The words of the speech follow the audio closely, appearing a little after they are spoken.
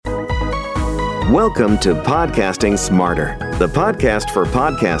Welcome to Podcasting Smarter, the podcast for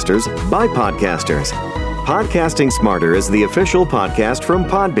podcasters by podcasters. Podcasting Smarter is the official podcast from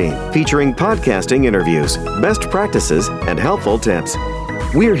Podbean, featuring podcasting interviews, best practices, and helpful tips.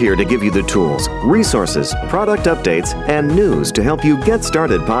 We're here to give you the tools, resources, product updates, and news to help you get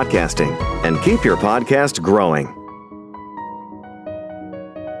started podcasting and keep your podcast growing.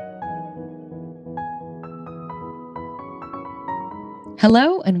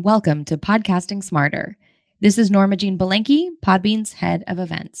 Hello and welcome to Podcasting Smarter. This is Norma Jean Belenke, Podbean's head of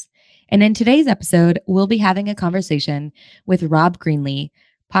events. And in today's episode, we'll be having a conversation with Rob Greenlee,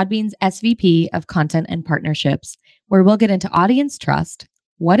 Podbean's SVP of Content and Partnerships, where we'll get into audience trust,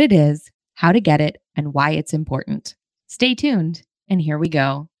 what it is, how to get it, and why it's important. Stay tuned, and here we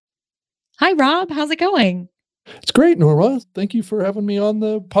go. Hi, Rob. How's it going? It's great, Norma. Thank you for having me on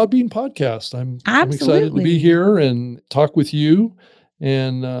the Podbean podcast. I'm excited to be here and talk with you.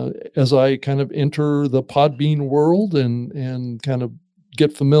 And as I kind of enter the Podbean world and kind of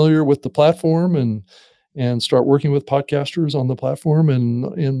get familiar with the platform and start working with podcasters on the platform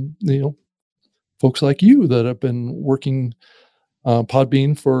and folks like you that have been working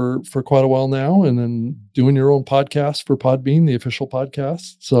Podbean for quite a while now, and then doing your own podcast for Podbean, the official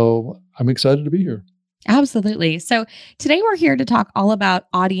podcast. So I'm excited to be here. Absolutely. So today we're here to talk all about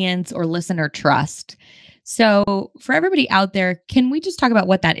audience or listener trust. So for everybody out there, can we just talk about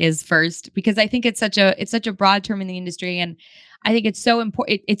what that is first? Because I think it's such a broad term in the industry, and I think it's so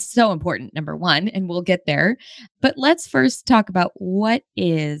important. It's so important, number one, and we'll get there. But let's first talk about what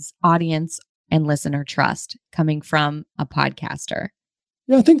is audience and listener trust coming from a podcaster.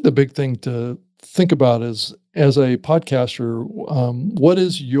 Yeah, I think the big thing to think about is, as a podcaster, what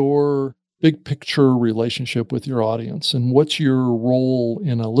is your big picture relationship with your audience, and what's your role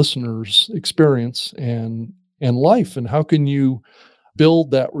in a listener's experience and life, and how can you build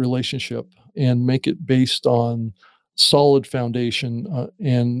that relationship and make it based on solid foundation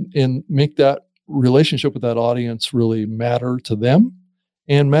and make that relationship with that audience really matter to them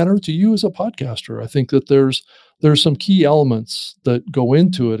and matter to you as a podcaster. I think that there's some key elements that go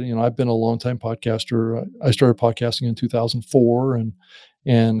into it. I've been a longtime podcaster. I started podcasting in 2004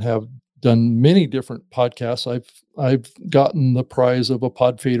 and have done many different podcasts. I've gotten the prize of a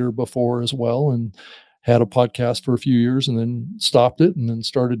podfader before as well, and had a podcast for a few years and then stopped it and then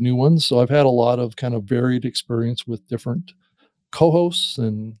started new ones. So I've had a lot of kind of varied experience with different co-hosts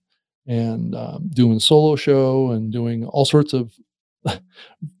and doing solo show and doing all sorts of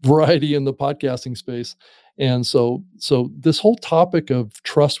variety in the podcasting space. And so this whole topic of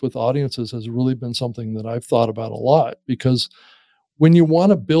trust with audiences has really been something that I've thought about a lot, because when you want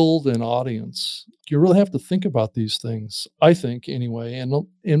to build an audience, you really have to think about these things, I think, anyway. And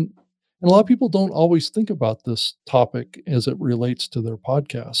a lot of people don't always think about this topic as it relates to their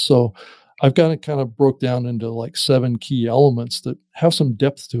podcast. So I've got it kind of broke down into like 7 key elements that have some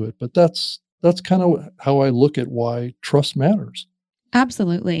depth to it. But that's kind of how I look at why trust matters.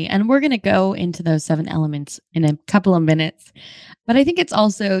 Absolutely. And we're going to go into those 7 elements in a couple of minutes. But I think it's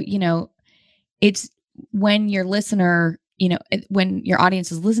also, it's when your listener, when your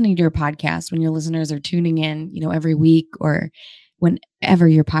audience is listening to your podcast, when your listeners are tuning in, every week or whenever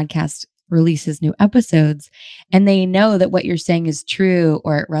your podcast releases new episodes, and they know that what you're saying is true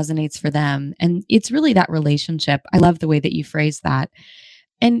or it resonates for them. And it's really that relationship. I love the way that you phrase that.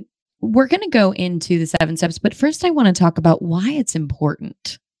 And we're going to go into the 7 steps, but first I want to talk about why it's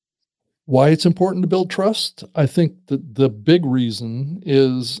important. Why it's important to build trust? I think that the big reason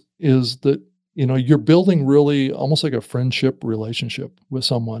is that you're building really almost like a friendship relationship with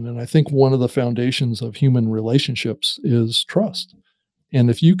someone. And I think one of the foundations of human relationships is trust. And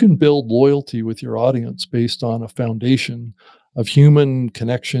if you can build loyalty with your audience based on a foundation of human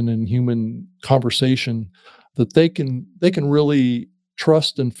connection and human conversation, that they can really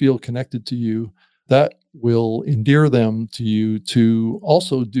trust and feel connected to you, that will endear them to you to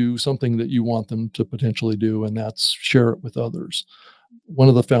also do something that you want them to potentially do, and that's share it with others. One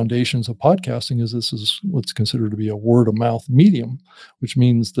of the foundations of podcasting is this is what's considered to be a word of mouth medium, which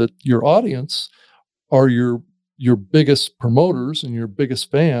means that your audience are your biggest promoters and your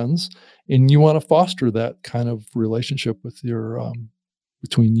biggest fans, and you want to foster that kind of relationship with your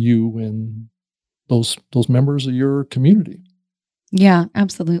between you and those members of your community. Yeah,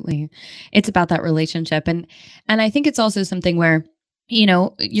 absolutely. It's about that relationship. And I think it's also something where,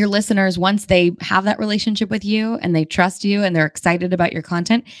 your listeners, once they have that relationship with you and they trust you and they're excited about your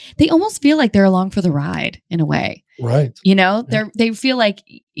content, they almost feel like they're along for the ride in a way. Right. They feel like,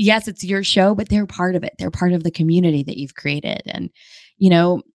 yes, it's your show, but they're part of it. They're part of the community that you've created. And,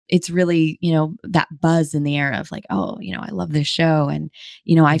 it's really, that buzz in the air of like, oh, I love this show. And,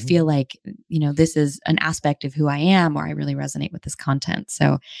 I feel like, this is an aspect of who I am, or I really resonate with this content.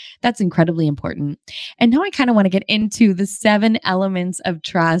 So that's incredibly important. And now I kind of want to get into the 7 elements of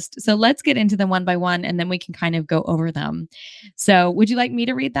trust. So let's get into them one by one, and then we can kind of go over them. So would you like me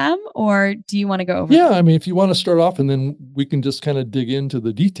to read them, or do you want to go over them? Yeah, I mean, if you want to start off, and then we can just kind of dig into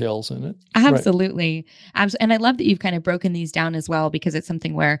the details in it. Absolutely. And I love that you've kind of broken these down as well, because it's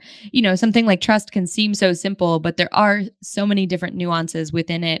something where, something like trust can seem so simple, but there are so many different nuances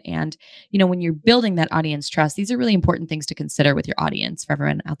within it. And, when you're building that audience trust, these are really important things to consider with your audience, for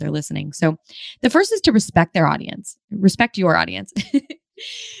everyone out there listening. So the first is to respect their audience, respect your audience.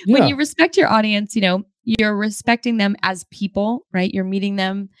 When you respect your audience, you're respecting them as people, right? You're meeting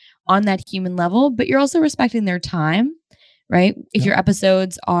them on that human level, but you're also respecting their time, right? If your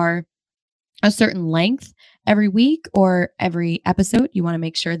episodes are a certain length every week or every episode, you want to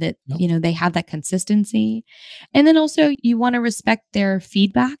make sure that, they have that consistency. And then also you want to respect their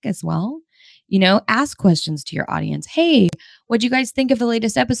feedback as well. Ask questions to your audience. Hey, what do you guys think of the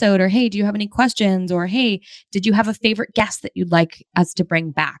latest episode? Or, hey, do you have any questions? Or, hey, did you have a favorite guest that you'd like us to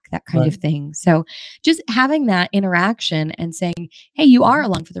bring back? That kind of thing. So just having that interaction and saying, hey, you are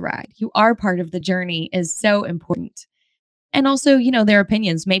along for the ride. You are part of the journey is so important. And also, their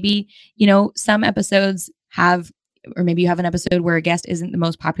opinions. Maybe, some episodes have, or maybe you have an episode where a guest isn't the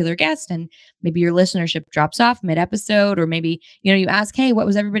most popular guest, and maybe your listenership drops off mid-episode, or maybe, you ask, hey, what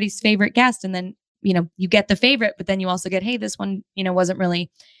was everybody's favorite guest? And then, you get the favorite, but then you also get, hey, this one, wasn't really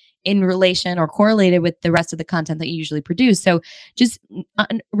in relation or correlated with the rest of the content that you usually produce. So just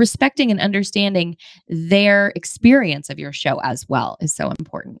respecting and understanding their experience of your show as well is so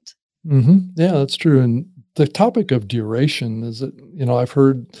important. Yeah, that's true. And the topic of duration is that, I've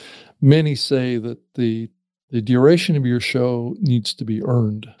heard many say that the duration of your show needs to be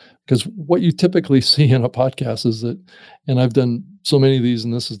earned, because what you typically see in a podcast is that, and I've done so many of these,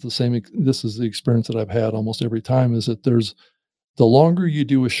 and this is the experience that I've had almost every time, is that the longer you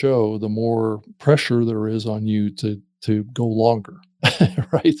do a show, the more pressure there is on you to go longer,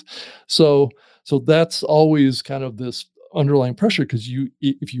 right? So that's always kind of this underlying pressure, because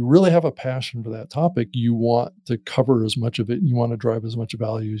if you really have a passion for that topic, you want to cover as much of it, and you want to drive as much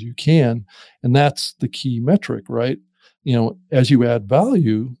value as you can. And that's the key metric, right? As you add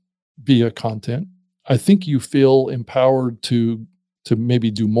value via content, I think you feel empowered to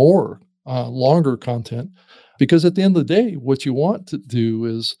maybe do more longer content, because at the end of the day, what you want to do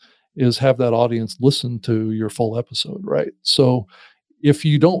is have that audience listen to your full episode, right? So if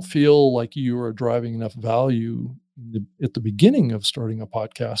you don't feel like you are driving enough value at the beginning of starting a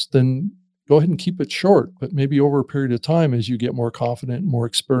podcast, then go ahead and keep it short. But maybe over a period of time, as you get more confident, more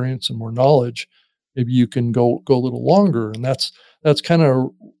experience, and more knowledge, maybe you can go a little longer. And that's kind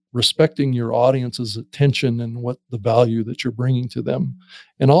of respecting your audience's attention and what the value that you're bringing to them.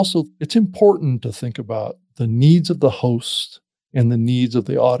 And also, it's important to think about the needs of the host and the needs of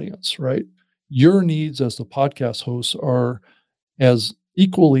the audience, right? Your needs as the podcast host are as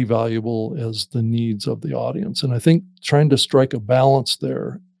equally valuable as the needs of the audience. And I think trying to strike a balance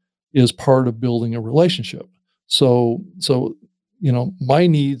there is part of building a relationship. So, my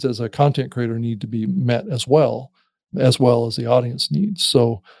needs as a content creator need to be met as well as the audience needs.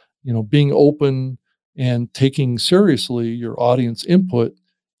 So, being open and taking seriously your audience input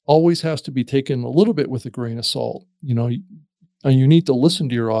always has to be taken a little bit with a grain of salt. You need to listen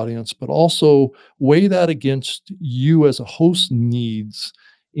to your audience, but also weigh that against you as a host needs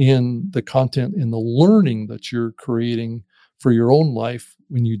in the content and the learning that you're creating for your own life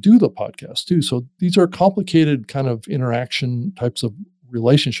when you do the podcast too. So these are complicated kind of interaction types of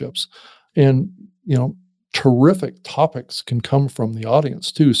relationships, and, terrific topics can come from the audience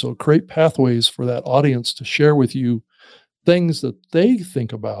too. So create pathways for that audience to share with you things that they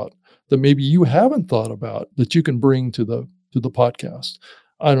think about that maybe you haven't thought about, that you can bring to the podcast.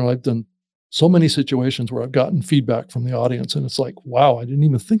 I don't know, I've done so many situations where I've gotten feedback from the audience, and it's like, wow, I didn't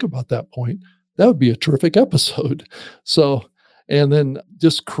even think about that point. That would be a terrific episode. So, and then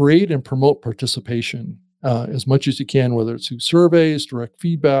just create and promote participation as much as you can, whether it's through surveys, direct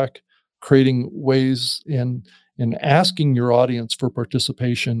feedback, creating ways and asking your audience for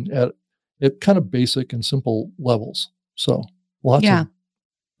participation at kind of basic and simple levels. So lots of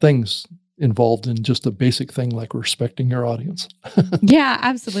things involved in just a basic thing like respecting your audience. Yeah,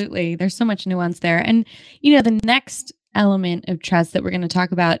 absolutely. There's so much nuance there. And, the next element of trust that we're going to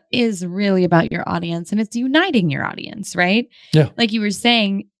talk about is really about your audience, and it's uniting your audience, right? Yeah. Like you were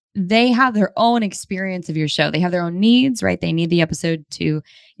saying, they have their own experience of your show. They have their own needs, right? They need the episode to,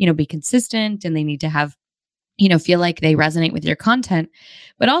 be consistent, and they need to have, feel like they resonate with your content,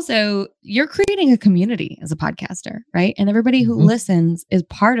 but also you're creating a community as a podcaster, right? And everybody who listens is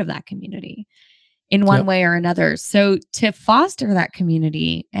part of that community in one way or another. So to foster that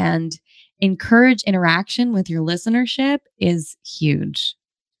community and encourage interaction with your listenership is huge.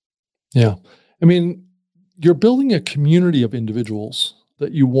 Yeah. I mean, you're building a community of individuals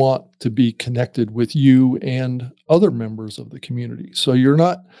that you want to be connected with you and other members of the community. So you're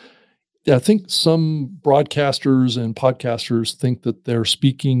not, I think some broadcasters and podcasters think that they're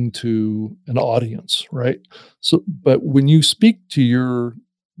speaking to an audience, right? So, but when you speak to your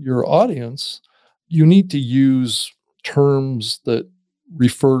audience, you need to use terms that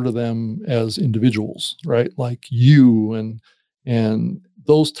refer to them as individuals, right? Like you and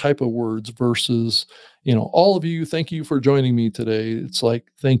those type of words versus, all of you, thank you for joining me today. It's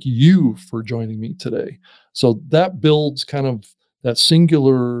like, thank you for joining me today. So that builds kind of that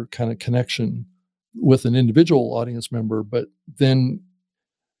singular kind of connection with an individual audience member, but then,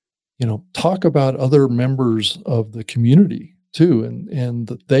 talk about other members of the community too, and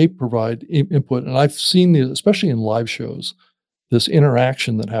that they provide input. And I've seen it, especially in live shows, this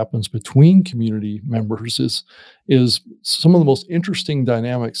interaction that happens between community members is some of the most interesting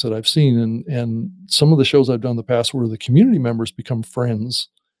dynamics that I've seen. And some of the shows I've done in the past where the community members become friends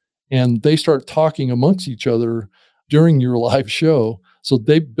and they start talking amongst each other during your live show. So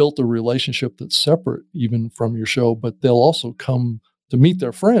they've built a relationship that's separate even from your show, but they'll also come to meet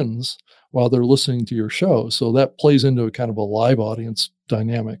their friends while they're listening to your show. So that plays into a kind of a live audience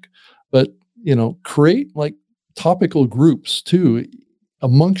dynamic. But, create like topical groups too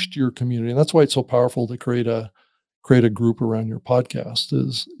amongst your community. And that's why it's so powerful to create a group around your podcast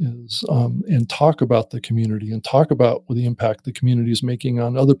and talk about the community and talk about what the impact the community is making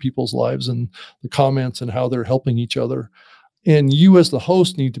on other people's lives and the comments and how they're helping each other. And you as the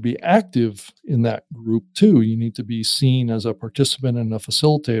host need to be active in that group too. You need to be seen as a participant and a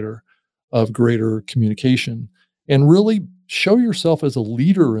facilitator of greater communication and really show yourself as a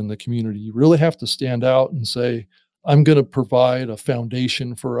leader in the community. You really have to stand out and say, I'm going to provide a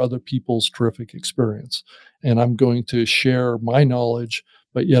foundation for other people's terrific experience. And I'm going to share my knowledge,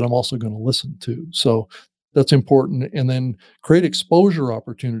 but yet I'm also going to listen to. So that's important. And then create exposure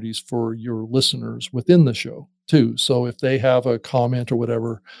opportunities for your listeners within the show too. So if they have a comment or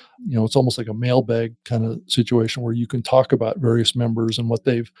whatever, it's almost like a mailbag kind of situation where you can talk about various members and what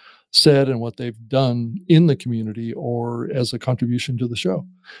they've said and what they've done in the community or as a contribution to the show.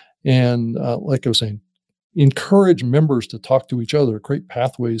 And like I was saying, encourage members to talk to each other, create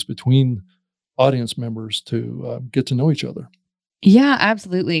pathways between audience members to get to know each other. Yeah,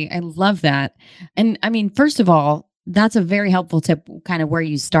 absolutely. I love that. And I mean, first of all, that's a very helpful tip, kind of where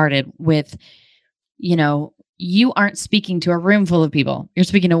you started with, you aren't speaking to a room full of people. You're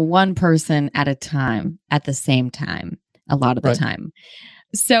speaking to one person at a time, at the same time, a lot of the time.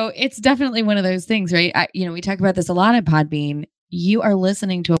 So it's definitely one of those things, right? We talk about this a lot at Podbean. You are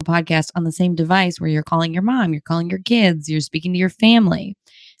listening to a podcast on the same device where you're calling your mom, you're calling your kids, you're speaking to your family.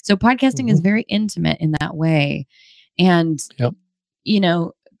 So podcasting is very intimate in that way. And,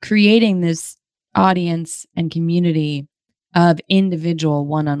 creating this audience and community of individual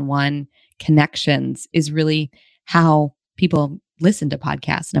one-on-one connections is really how people listen to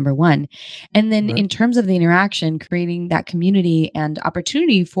podcasts, number one. And then in terms of the interaction, creating that community and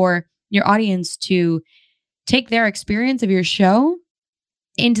opportunity for your audience to take their experience of your show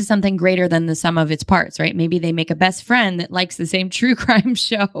into something greater than the sum of its parts, right? Maybe they make a best friend that likes the same true crime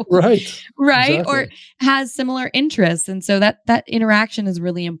show. Right. Exactly. Or has similar interests. And so that interaction is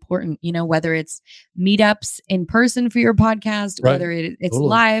really important, whether it's meetups in person for your podcast, whether it's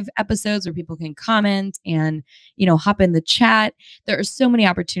live episodes where people can comment and, hop in the chat. There are so many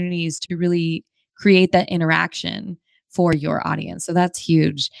opportunities to really create that interaction for your audience. So that's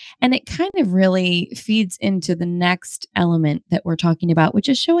huge. And it kind of really feeds into the next element that we're talking about, which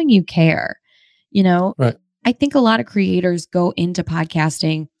is showing you care. I think a lot of creators go into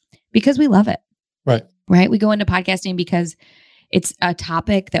podcasting because we love it. Right. We go into podcasting because it's a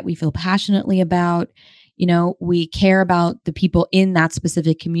topic that we feel passionately about. We care about the people in that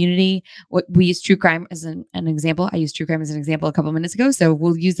specific community. We use true crime as an example. I used true crime as an example a couple of minutes ago. So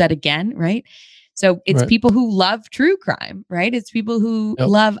we'll use that again, right? So it's people who love true crime, right? It's people who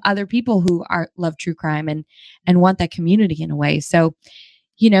love other people who love true crime and want that community in a way. So,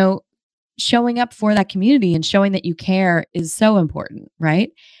 showing up for that community and showing that you care is so important,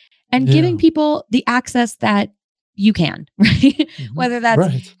 right? And giving people the access that you can, right? Whether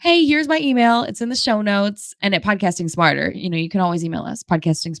that's, hey, here's my email. It's in the show notes and at Podcasting Smarter. You can always email us,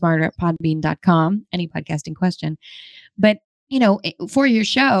 podcastingsmarter@podbean.com, any podcasting question. But for your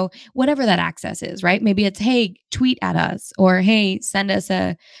show, whatever that access is, right? Maybe it's, hey, tweet at us, or hey, send us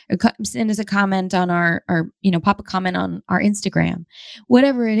a comment on pop a comment on our Instagram,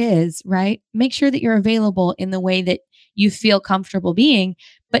 whatever it is, right? Make sure that you're available in the way that you feel comfortable being,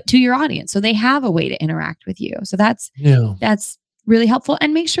 but to your audience, so they have a way to interact with you. So that's really helpful,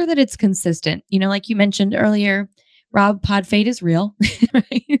 and make sure that it's consistent. Like you mentioned earlier, Rob, pod fade is real,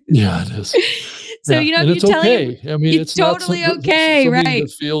 right? Yeah, it is. So, and if it's you tell okay. him, I mean, it's totally okay, something right? to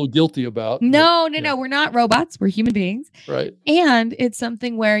feel guilty about. No, we're not robots. We're human beings. Right. And it's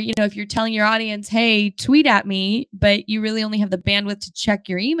something where, if you're telling your audience, hey, tweet at me, but you really only have the bandwidth to check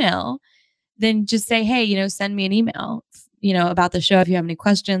your email, then just say, hey, send me an email, about the show if you have any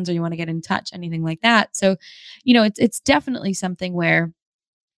questions or you want to get in touch, anything like that. So, it's definitely something where,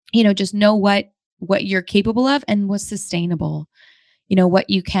 just know what you're capable of and what's sustainable, what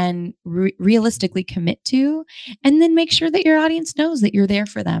you can realistically commit to, and then make sure that your audience knows that you're there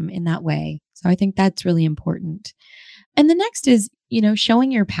for them in that way. So I think that's really important. And the next is,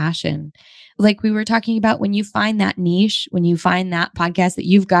 showing your passion. Like we were talking about, when you find that niche, when you find that podcast that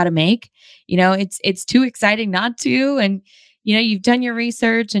you've got to make, it's too exciting not to. And, you've done your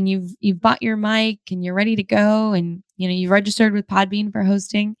research and you've bought your mic and you're ready to go. And, you've registered with Podbean for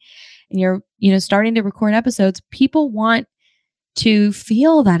hosting and you're, starting to record episodes. People want to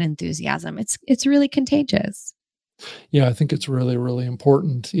feel that enthusiasm. It's really contagious. Yeah, I think it's really, really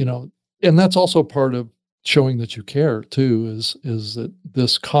important, and that's also part of showing that you care too, is that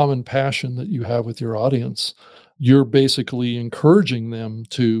this common passion that you have with your audience, you're basically encouraging them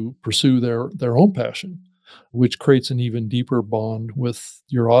to pursue their own passion, which creates an even deeper bond with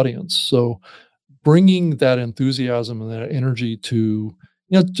your audience. So bringing that enthusiasm and that energy to,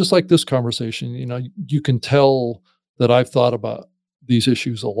 just like this conversation, you can tell that I've thought about these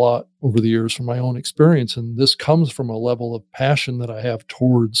issues a lot over the years from my own experience. And this comes from a level of passion that I have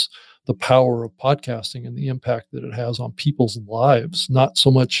towards the power of podcasting and the impact that it has on people's lives. Not so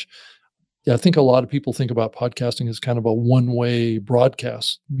much, I think a lot of people think about podcasting as kind of a one-way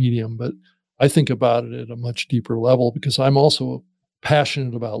broadcast medium, but I think about it at a much deeper level because I'm also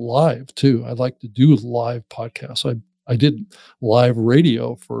passionate about live too. I like to do live podcasts. I did live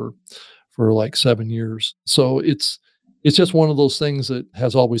radio for like 7 years. So it's just one of those things that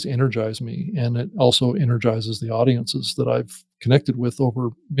has always energized me. And it also energizes the audiences that I've connected with over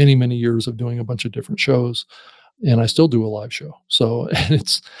many, many years of doing a bunch of different shows. And I still do a live show. So,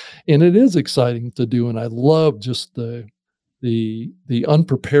 and it is exciting to do. And I love just the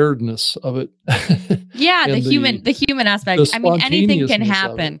unpreparedness of it. Yeah. the human aspect. I mean, anything can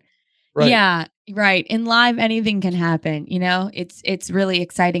happen. Right. Yeah. Right. In live, anything can happen. It's really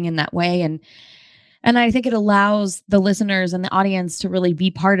exciting in that way. And I think it allows the listeners and the audience to really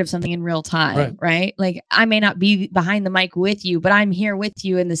be part of something in real time, right? Like I may not be behind the mic with you, but I'm here with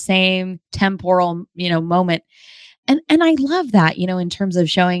you in the same temporal, moment. And I love that, in terms of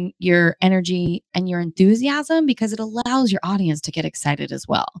showing your energy and your enthusiasm, because it allows your audience to get excited as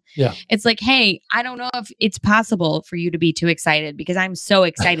well. Yeah. It's like, hey, I don't know if it's possible for you to be too excited because I'm so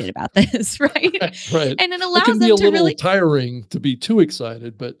excited about this, right? Right. And it allows it can them be a to little really tiring to be too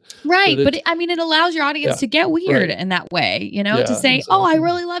excited, but right. But it allows your audience to get weird in that way, to say, exactly. oh, I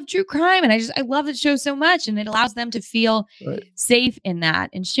really love true crime. And I love the show so much. And it allows them to feel safe in that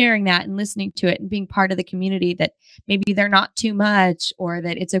and sharing that and listening to it and being part of the community, that maybe they're not too much, or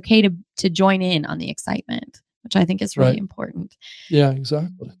that it's okay to join in on the excitement, which I think is really important. Yeah,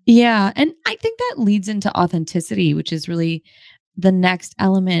 exactly. Yeah. And I think that leads into authenticity, which is really the next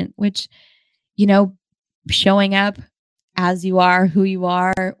element, which, showing up as you are, who you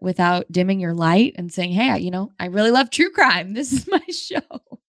are, without dimming your light and saying, hey, I really love true crime. This is my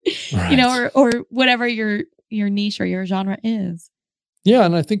show, or whatever your niche or your genre is. Yeah.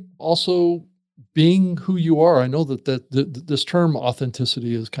 And I think also being who you are. I know that this term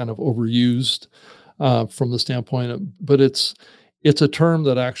authenticity is kind of overused from the standpoint of, but it's a term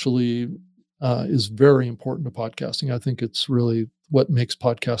that actually is very important to podcasting. I think it's really what makes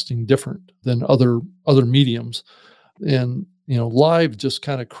podcasting different than other mediums. And live just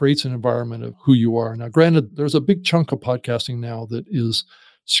kind of creates an environment of who you are. Now, granted, there's a big chunk of podcasting now that is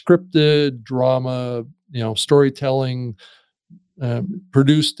scripted drama, storytelling,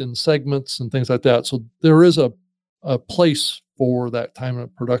 produced in segments and things like that. So there is a place for that time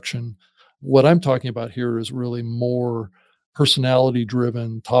of production. What I'm talking about here is really more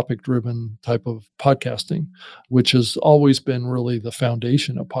personality-driven, topic-driven type of podcasting, which has always been really the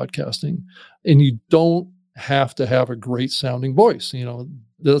foundation of podcasting. And you don't have to have a great sounding voice.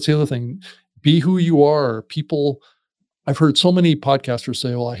 That's the other thing. Be who you are. I've heard so many podcasters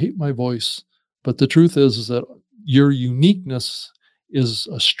say, well, I hate my voice. But the truth is that your uniqueness is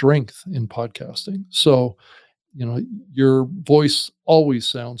a strength in podcasting. So, your voice always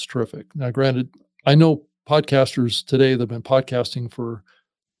sounds terrific. Now, granted, I know podcasters today that have been podcasting for,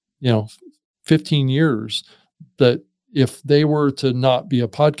 15 years, that if they were to not be a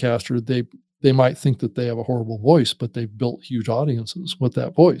podcaster, they might think that they have a horrible voice, but they've built huge audiences with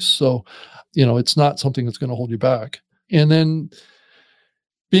that voice. So, it's not something that's going to hold you back. And then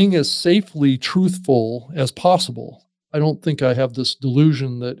being as safely truthful as possible. I don't think I have this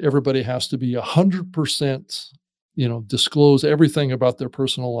delusion that everybody has to be 100%, disclose everything about their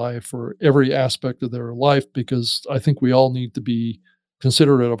personal life or every aspect of their life, because I think we all need to be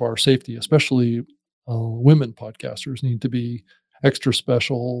considerate of our safety, especially women podcasters need to be extra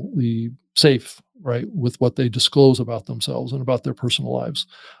specially safe, right, with what they disclose about themselves and about their personal lives.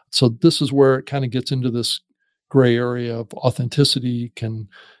 So this is where it kind of gets into this gray area of authenticity can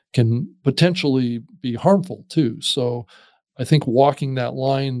potentially be harmful too. So I think walking that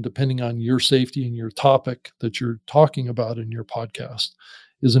line, depending on your safety and your topic that you're talking about in your podcast,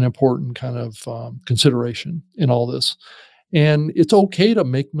 is an important kind of consideration in all this. And it's okay to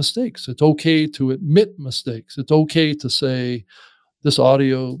make mistakes. It's okay to admit mistakes. It's okay to say, this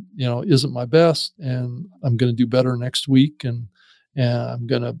audio, isn't my best, and I'm going to do better next week, and I'm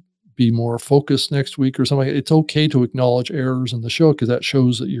going to be more focused next week or something. It's okay to acknowledge errors in the show because that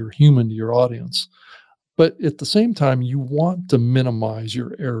shows that you're human to your audience. But at the same time, you want to minimize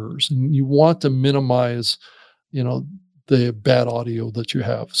your errors and you want to minimize, the bad audio that you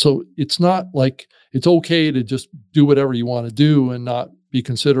have. So it's not like it's okay to just do whatever you want to do and not be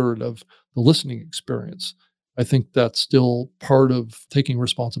considerate of the listening experience. I think that's still part of taking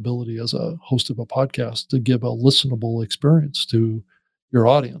responsibility as a host of a podcast to give a listenable experience to your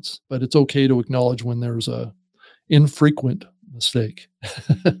audience. But it's okay to acknowledge when there's a infrequent mistake.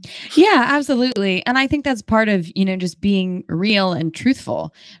 Yeah, absolutely. And I think that's part of, just being real and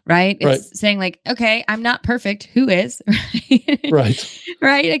truthful, right? It's saying like, okay, I'm not perfect. Who is? Right.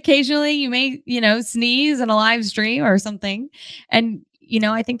 Right. Occasionally you may, sneeze in a live stream or something. And,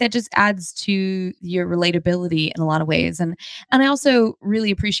 I think that just adds to your relatability in a lot of ways. And I also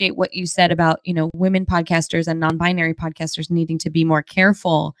really appreciate what you said about, women podcasters and non-binary podcasters needing to be more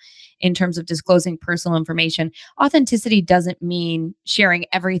careful in terms of disclosing personal information. Authenticity doesn't mean sharing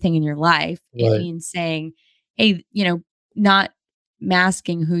everything in your life. It means saying, hey, not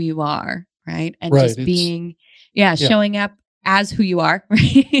masking who you are, right? And just being, showing up as who you are.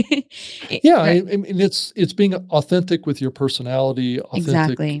 Right? I mean, it's being authentic with your personality,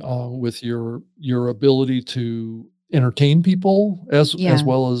 authentic with your ability to entertain people as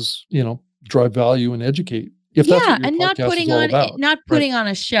well as, drive value and educate. If that's what your and not podcast putting is all on about. not putting on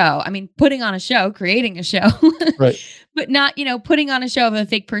a show. I mean, putting on a show, creating a show, right? But not putting on a show of a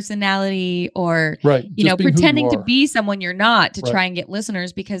fake personality or pretending to be someone you're not to try and get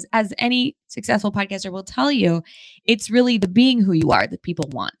listeners. Because as any successful podcaster will tell you, it's really the being who you are that people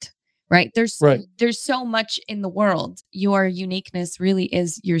want. Right? There's so much in the world. Your uniqueness really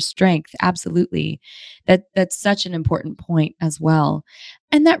is your strength. Absolutely. That's such an important point as well.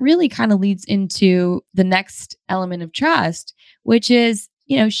 And that really kind of leads into the next element of trust, which is,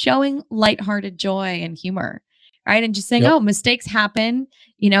 showing lighthearted joy and humor, right? And just saying, oh, mistakes happen,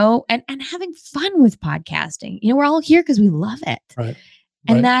 and having fun with podcasting. We're all here because we love it. Right.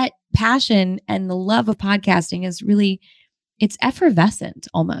 And that passion and the love of podcasting is really, it's effervescent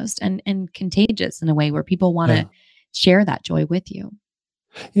almost and contagious in a way where people want to share that joy with you.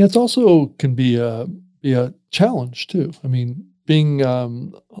 Yeah, it's also can be a challenge too. I mean, being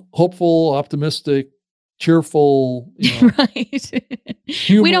hopeful, optimistic, cheerful, right.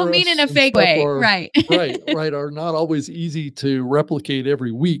 We don't mean in a fake way. Right. right. Are not always easy to replicate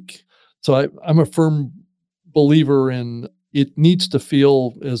every week. So I'm a firm believer in it needs to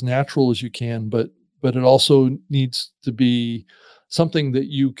feel as natural as you can, but it also needs to be something that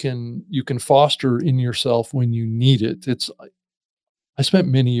you can foster in yourself when you need it. I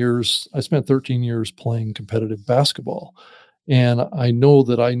spent 13 years playing competitive basketball, and I know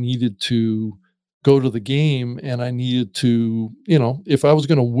that I needed to go to the game and I needed to, if I was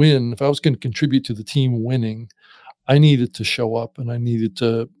going to win, if I was going to contribute to the team winning, I needed to show up and I needed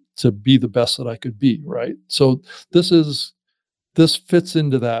to be the best that I could be. Right. So this fits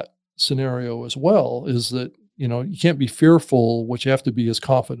into that scenario as well, is that, you can't be fearful. What you have to be is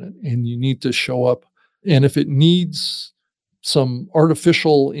confident, and you need to show up. And if it needs some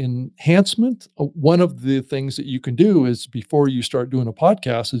artificial enhancement, one of the things that you can do is before you start doing a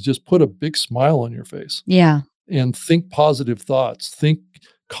podcast is just put a big smile on your face. Yeah. And think positive thoughts, think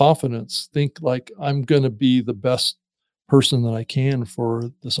confidence, think like I'm going to be the best person that I can for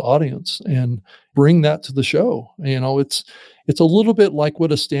this audience and bring that to the show. It's a little bit like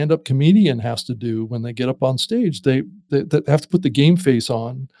what a stand-up comedian has to do when they get up on stage. They have to put the game face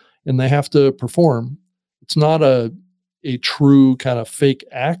on and they have to perform. It's not a true kind of fake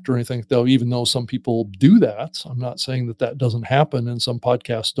act or anything, though, even though some people do that. I'm not saying that doesn't happen, and some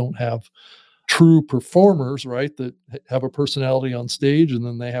podcasts don't have true performers, right, that have a personality on stage and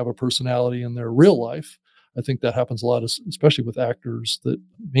then they have a personality in their real life. I think that happens a lot, especially with actors that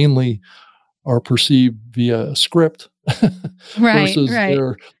mainly are perceived via a script versus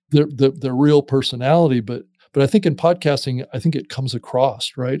their real personality. But I think in podcasting, I think it comes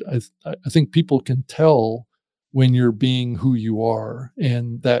across, right? I think people can tell when you're being who you are,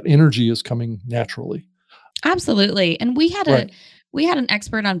 and that energy is coming naturally. Absolutely. And we had an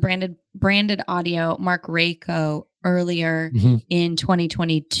expert on branded audio, Mark Rako, earlier in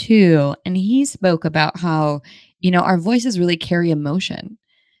 2022, and he spoke about how, our voices really carry emotion.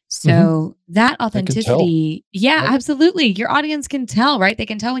 So that authenticity, right? Absolutely. Your audience can tell, right? They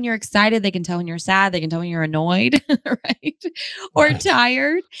can tell when you're excited, they can tell when you're sad, they can tell when you're annoyed, right? Or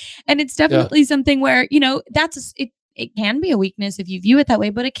tired. And it's definitely something where, it can be a weakness if you view it that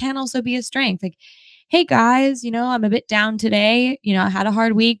way, but it can also be a strength. Like, hey guys, I'm a bit down today. I had a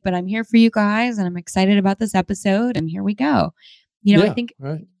hard week, but I'm here for you guys and I'm excited about this episode and here we go.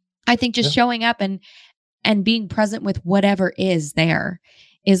 I think just showing up and being present with whatever is there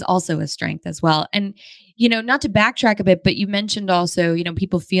is also a strength as well. And, not to backtrack a bit, but you mentioned also,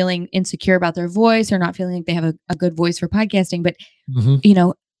 people feeling insecure about their voice or not feeling like they have a good voice for podcasting, but,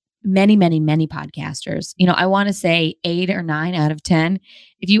 many, many, many podcasters, I want to say 8 or 9 out of 10,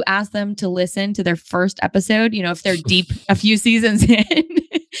 if you ask them to listen to their first episode, if they're deep a few seasons in,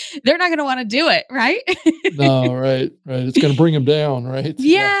 they're not going to want to do it. Right. No, right. It's going to bring them down. Right.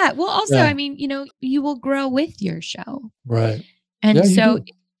 Yeah. Well, also, I mean, you will grow with your show. Right. And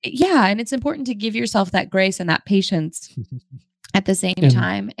and it's important to give yourself that grace and that patience at the same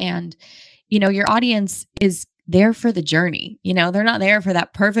time. And, your audience is there for the journey. They're not there for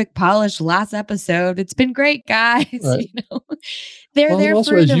that perfect polished last episode. It's been great, guys. Right. They're there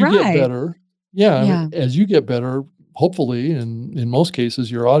also, for the ride. Get better, as you get better, hopefully, and in most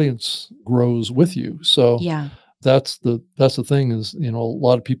cases, your audience grows with you. So that's the thing is, a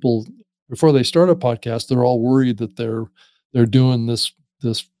lot of people before they start a podcast, they're all worried that they're doing this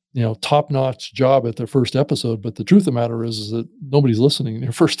top-notch job at their first episode. But the truth of the matter is that nobody's listening in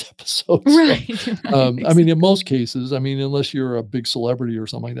their first episode. Right. Exactly. I mean, in most cases, unless you're a big celebrity or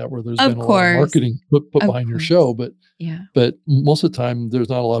something like that, where there's been a lot of marketing put behind your show. But most of the time, there's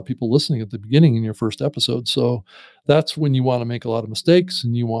not a lot of people listening at the beginning in your first episode. So that's when you want to make a lot of mistakes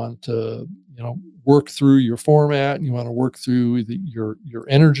and you want to, work through your format and you want to work through your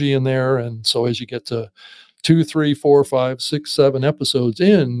energy in there. And so as you get to 2, 3, 4, 5, 6, 7 episodes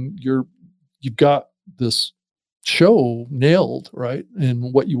in, you've got this show nailed, right?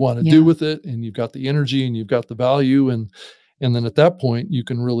 And what you want to do with it, and you've got the energy and you've got the value, and then at that point you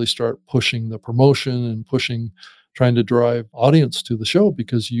can really start pushing the promotion and trying to drive audience to the show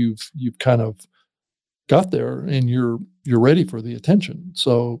because you've kind of got there and you're ready for the attention.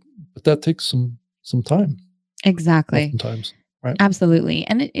 So, but that takes some time. Exactly. Sometimes. Right. Absolutely.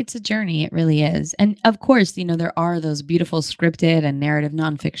 And it's a journey. It really is. And of course, there are those beautiful scripted and narrative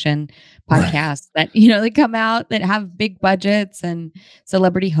nonfiction podcasts that, they come out that have big budgets and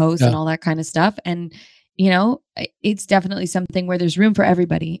celebrity hosts and all that kind of stuff. And, it's definitely something where there's room for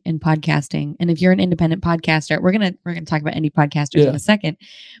everybody in podcasting. And if you're an independent podcaster, we're going to talk about indie podcasters in a second.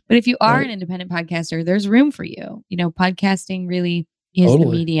 But if you are an independent podcaster, there's room for you. Podcasting really is the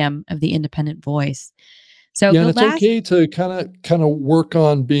medium of the independent voice. So and it's okay to kind of work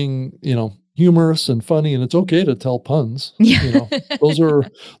on being, humorous and funny, and it's okay to tell puns.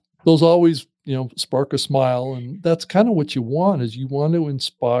 Those always, spark a smile, and that's kind of what you want. Is you want to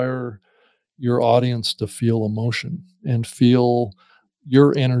inspire your audience to feel emotion and feel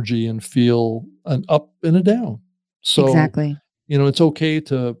your energy and feel an up and a down. So exactly, it's okay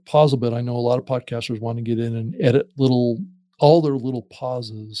to pause a bit. I know a lot of podcasters want to get in and edit all their little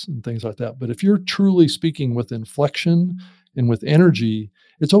pauses and things like that. But if you're truly speaking with inflection and with energy,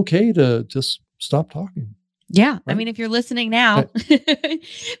 it's okay to just stop talking. Yeah. Right? I mean, if you're listening now,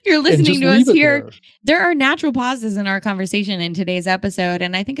 if you're listening to us here, there are natural pauses in our conversation in today's episode.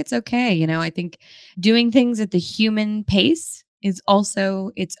 And I think it's okay. I think doing things at the human pace is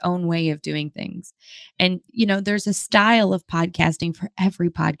also its own way of doing things. And, there's a style of podcasting for every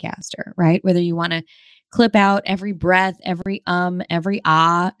podcaster, right? Whether you want to clip out every breath, every every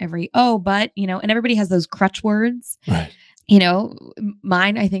ah, every oh, but, and everybody has those crutch words. Right.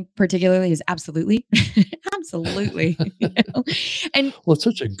 Mine, I think particularly is absolutely, absolutely, and Well, it's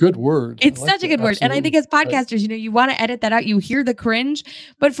such a good word. I it's like such a that. good word. And I think Absolutely. as Right. podcasters, you want to edit that out. You hear the cringe,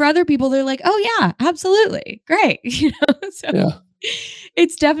 but for other people, they're like, oh yeah, absolutely. Great. So Yeah.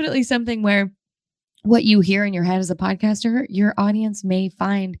 it's definitely something where what you hear in your head as a podcaster, your audience may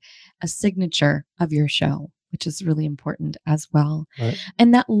find a signature of your show, which is really important as well. Right.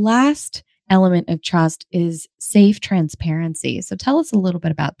 And that last element of trust is safe transparency. So tell us a little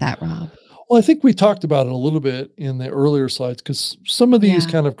bit about that, Rob. Well, I think we talked about it a little bit in the earlier slides because some of these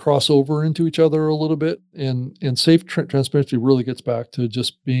Yeah. kind of cross over into each other a little bit. And safe transparency really gets back to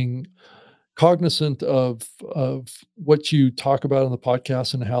just being cognizant of what you talk about in the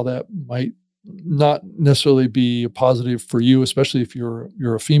podcast and how that might not necessarily be a positive for you, especially if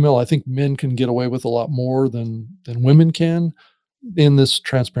you're a female. I think men can get away with a lot more than women can in this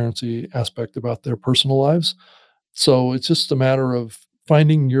transparency aspect about their personal lives. So it's just a matter of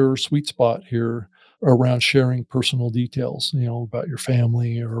finding your sweet spot here around sharing personal details, about your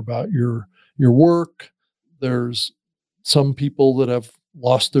family or about your work. There's some people that have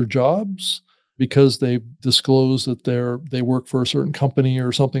lost their jobs because they've disclosed that they work for a certain company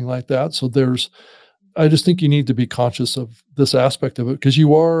or something like that. So I just think you need to be conscious of this aspect of it because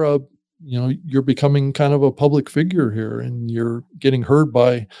you're becoming kind of a public figure here and you're getting heard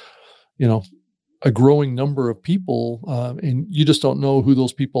by, you know, a growing number of people, and you just don't know who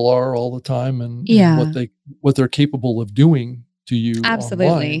those people are all the time and Yeah. what they're capable of doing to you Absolutely.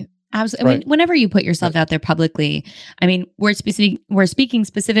 online. Absolutely. I mean, Right. whenever you put yourself Right. out there publicly, I mean, we're speaking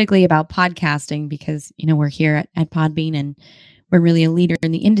specifically about podcasting because, we're here at Podbean and we're really a leader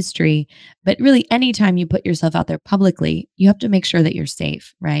in the industry. But really, anytime you put yourself out there publicly, you have to make sure that you're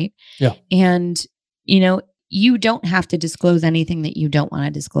safe, right? Yeah. And, you don't have to disclose anything that you don't want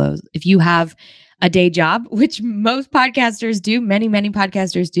to disclose. If you have a day job, which most podcasters do, many, many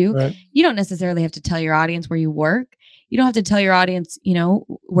podcasters do, Right. you don't necessarily have to tell your audience where you work. You don't have to tell your audience,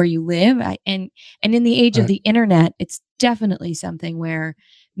 where you live. And in the age of Right. the internet, it's definitely something where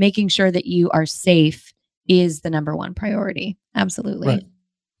making sure that you are safe is the number one priority. Absolutely. Right.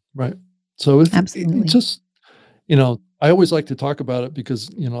 Right. So it's Absolutely. just, I always like to talk about it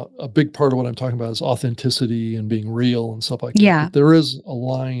because, a big part of what I'm talking about is authenticity and being real and stuff like that. Yeah. But there is a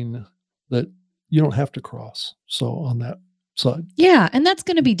line that you don't have to cross. So on that side. Yeah. And that's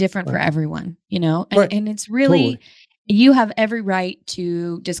going to be different for Right. everyone, and, Right. and it's really, Totally. you have every right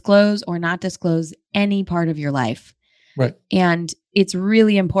to disclose or not disclose any part of your life. Right. And it's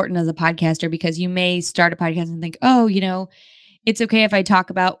really important as a podcaster because you may start a podcast and think, oh, it's okay if I talk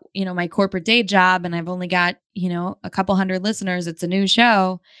about, my corporate day job and I've only got, a couple hundred listeners. It's a new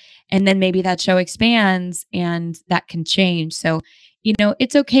show. And then maybe that show expands and that can change. So,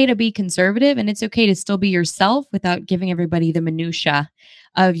 it's okay to be conservative and it's okay to still be yourself without giving everybody the minutia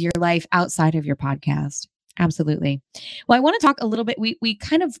of your life outside of your podcast. Absolutely. Well, I want to talk a little bit. We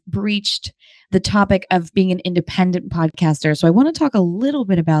kind of breached the topic of being an independent podcaster. So I want to talk a little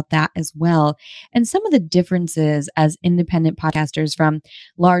bit about that as well. And some of the differences as independent podcasters from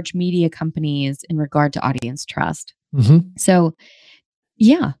large media companies in regard to audience trust. Mm-hmm. So,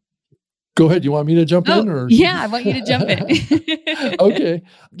 yeah. Go ahead. You want me to jump in or? Yeah, I want you to jump in. Okay.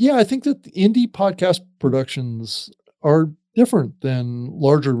 Yeah, I think that the indie podcast productions are different than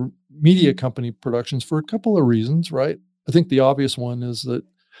larger media company productions for a couple of reasons, right? I think the obvious one is that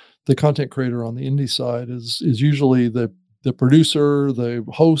the content creator on the indie side is usually the producer, the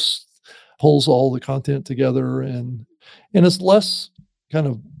host, pulls all the content together and it's less kind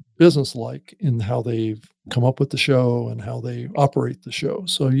of business-like in how they've come up with the show and how they operate the show.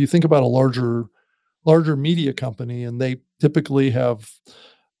 So you think about a larger media company and they typically have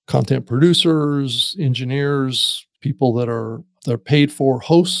content producers, engineers, people they're paid for,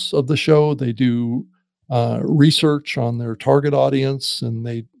 hosts of the show. They do research on their target audience and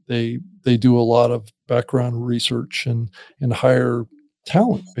they do a lot of background research and hire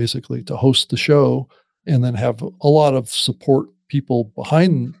talent basically to host the show and then have a lot of support people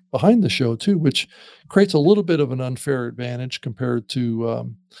behind the show too, which creates a little bit of an unfair advantage compared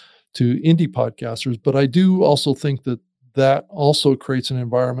to indie podcasters. But I do also think that also creates an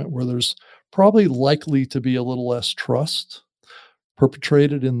environment where there's probably likely to be a little less trust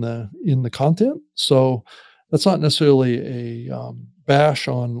perpetrated in the content. So that's not necessarily a bash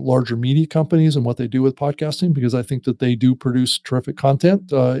on larger media companies and what they do with podcasting, because I think that they do produce terrific content.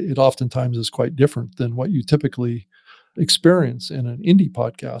 It oftentimes is quite different than what you typically experience in an indie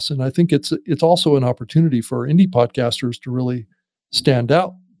podcast. And I think it's also an opportunity for indie podcasters to really stand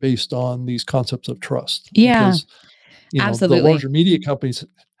out based on these concepts of trust. Yeah, because, the absolutely. larger media companies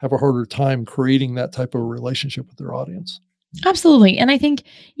have a harder time creating that type of relationship with their audience. Absolutely. And I think,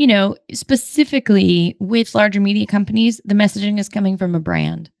 specifically with larger media companies, the messaging is coming from a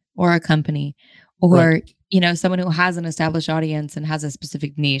brand or a company Right. or, someone who has an established audience and has a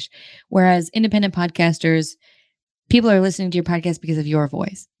specific niche. Whereas independent podcasters, people are listening to your podcast because of your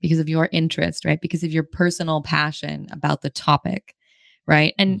voice, because of your interest, right? Because of your personal passion about the topic,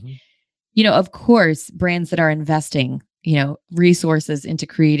 right? And Mhm. of course, brands that are investing, resources into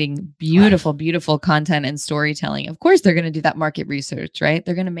creating Right. beautiful, beautiful content and storytelling, of course, they're going to do that market research, right?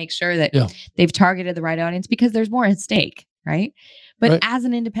 They're going to make sure that Yeah. they've targeted the right audience because there's more at stake, right? But Right. as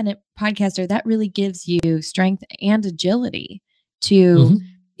an independent podcaster, that really gives you strength and agility to,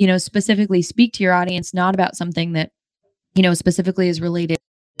 Mhm. specifically speak to your audience, not about something that, specifically is related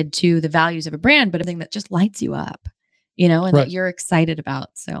to the values of a brand, but a thing that just lights you up, and that Right. you're excited about.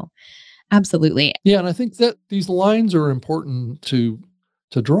 So, absolutely. Yeah, and I think that these lines are important to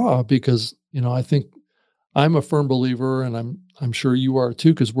draw because, I think I'm a firm believer, and I'm sure you are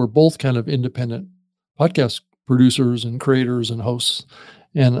too, because we're both kind of independent podcast producers and creators and hosts.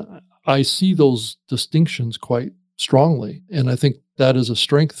 And I see those distinctions quite strongly. And I think that is a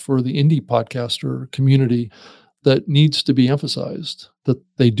strength for the indie podcaster community that needs to be emphasized, that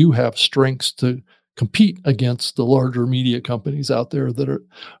they do have strengths to compete against the larger media companies out there that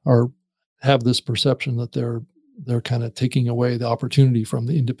are have this perception that they're kind of taking away the opportunity from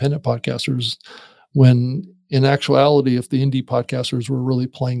the independent podcasters, when in actuality, if the indie podcasters were really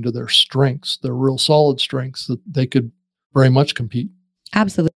playing to their strengths, their real solid strengths, that they could very much compete.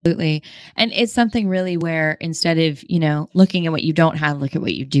 Absolutely. And it's something really where instead of, looking at what you don't have, look at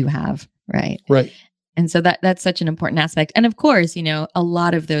what you do have, right? Right. And so that's such an important aspect. And of course, a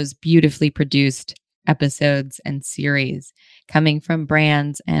lot of those beautifully produced episodes and series coming from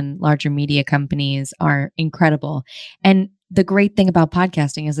brands and larger media companies are incredible. And the great thing about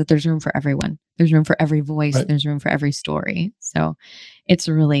podcasting is that there's room for everyone. There's room for every voice, Right. there's room for every story. So it's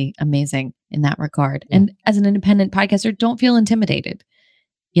really amazing in that regard. Yeah. And as an independent podcaster, don't feel intimidated.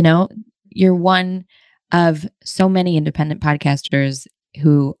 You know, you're one of so many independent podcasters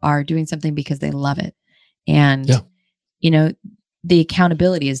who are doing something because they love it. And, Yeah. you know, the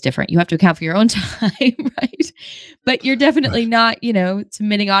accountability is different. You have to account for your own time, right? But you're definitely Right. not,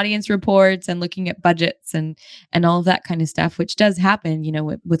 submitting audience reports and looking at budgets and all of that kind of stuff, which does happen,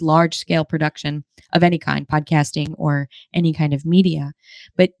 with large scale production of any kind, podcasting or any kind of media.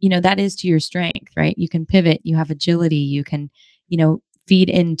 But, that is to your strength, right? You can pivot, you have agility, you can, feed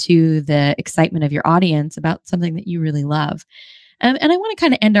into the excitement of your audience about something that you really love. And I want to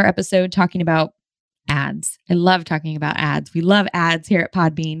kind of end our episode talking about ads. I love talking about ads. We love ads here at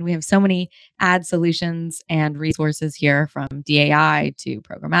Podbean. We have so many ad solutions and resources here, from DAI to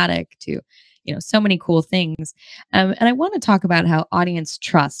programmatic to, so many cool things. And I want to talk about how audience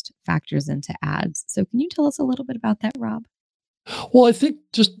trust factors into ads. So can you tell us a little bit about that, Rob? Well, I think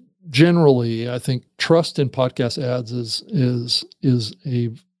just generally, I think trust in podcast ads is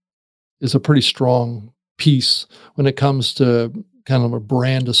a pretty strong piece when it comes to kind of a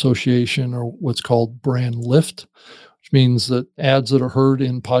brand association, or what's called brand lift, which means that ads that are heard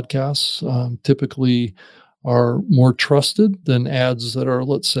in podcasts typically are more trusted than ads that are,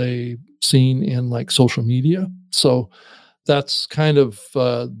 let's say, seen in like social media. So that's kind of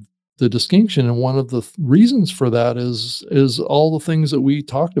the distinction, and one of the reasons for that is all the things that we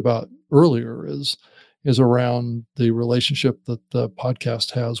talked about earlier is around the relationship that the podcast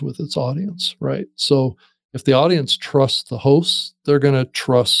has with its audience, right? So if the audience trusts the hosts, they're going to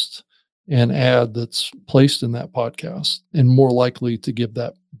trust an ad that's placed in that podcast, and more likely to give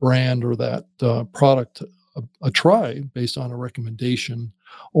that brand or that product a try based on a recommendation,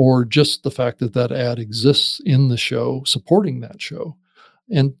 or just the fact that that ad exists in the show, supporting that show.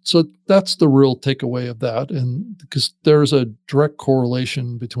 And so that's the real takeaway of that. And because there's a direct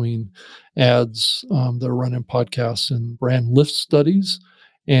correlation between ads that are run in podcasts and brand lift studies,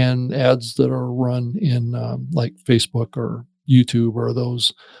 and ads that are run in like Facebook or YouTube, or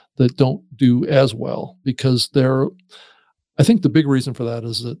those that don't do as well, because I think the big reason for that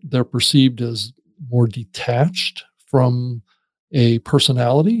is that they're perceived as more detached from a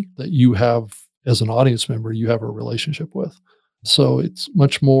personality that you have as an audience member, you have a relationship with. So it's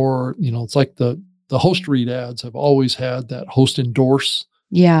much more, it's like the host read ads have always had that host endorse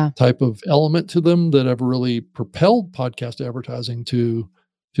Yeah. type of element to them that have really propelled podcast advertising to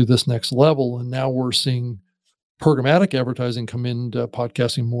this next level. And now we're seeing programmatic advertising come into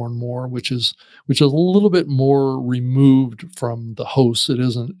podcasting more and more, which is a little bit more removed from the host. It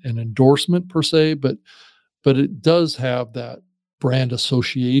isn't an endorsement per se, but it does have that brand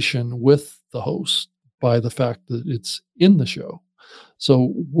association with the host by the fact that it's in the show.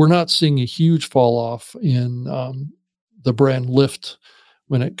 So we're not seeing a huge fall off in the brand lift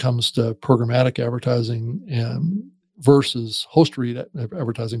when it comes to programmatic advertising versus host read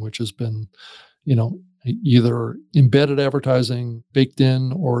advertising, which has been, either embedded advertising baked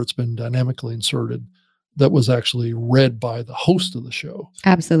in or it's been dynamically inserted that was actually read by the host of the show.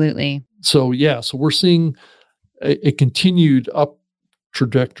 Absolutely. So we're seeing a continued up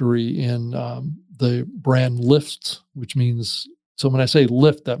trajectory in the brand lift, which means, so when I say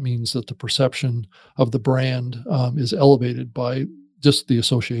lift, that means that the perception of the brand is elevated by just the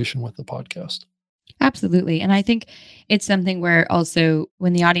association with the podcast. Absolutely. And I think it's something where also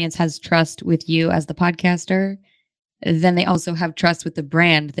when the audience has trust with you as the podcaster, then they also have trust with the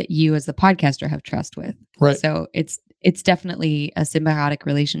brand that you as the podcaster have trust with. Right. So it's definitely a symbiotic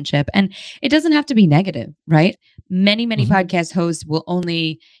relationship, and it doesn't have to be negative, right? Many podcast hosts will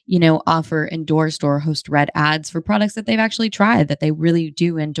only, offer endorsed or host read ads for products that they've actually tried that they really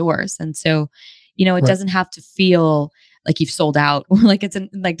do endorse. And so, it doesn't have to feel like you've sold out or like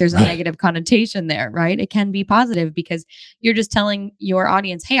there's a negative connotation there, right? It can be positive because you're just telling your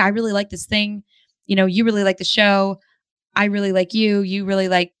audience, hey, I really like this thing. You really like the show. I really like you. You really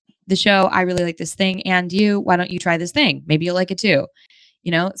like the show. I really like this thing. And you, why don't you try this thing? Maybe you'll like it too.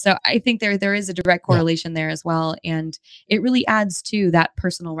 So I think there is a direct correlation there as well. And it really adds to that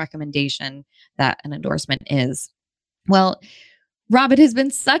personal recommendation that an endorsement is. Well, Rob, it has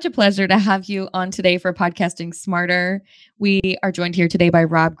been such a pleasure to have you on today for Podcasting Smarter. We are joined here today by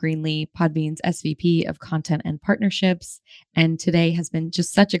Rob Greenlee, Podbean's SVP of Content and Partnerships. And today has been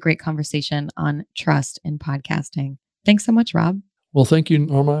just such a great conversation on trust in podcasting. Thanks so much, Rob. Well, thank you,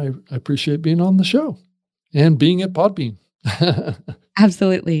 Norma. I appreciate being on the show and being at Podbean.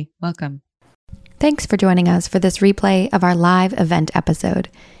 Absolutely. Welcome. Thanks for joining us for this replay of our live event episode.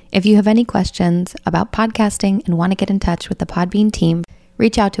 If you have any questions about podcasting and want to get in touch with the Podbean team,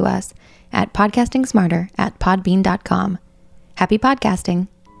 reach out to us at podcastingsmarter@podbean.com. Happy podcasting.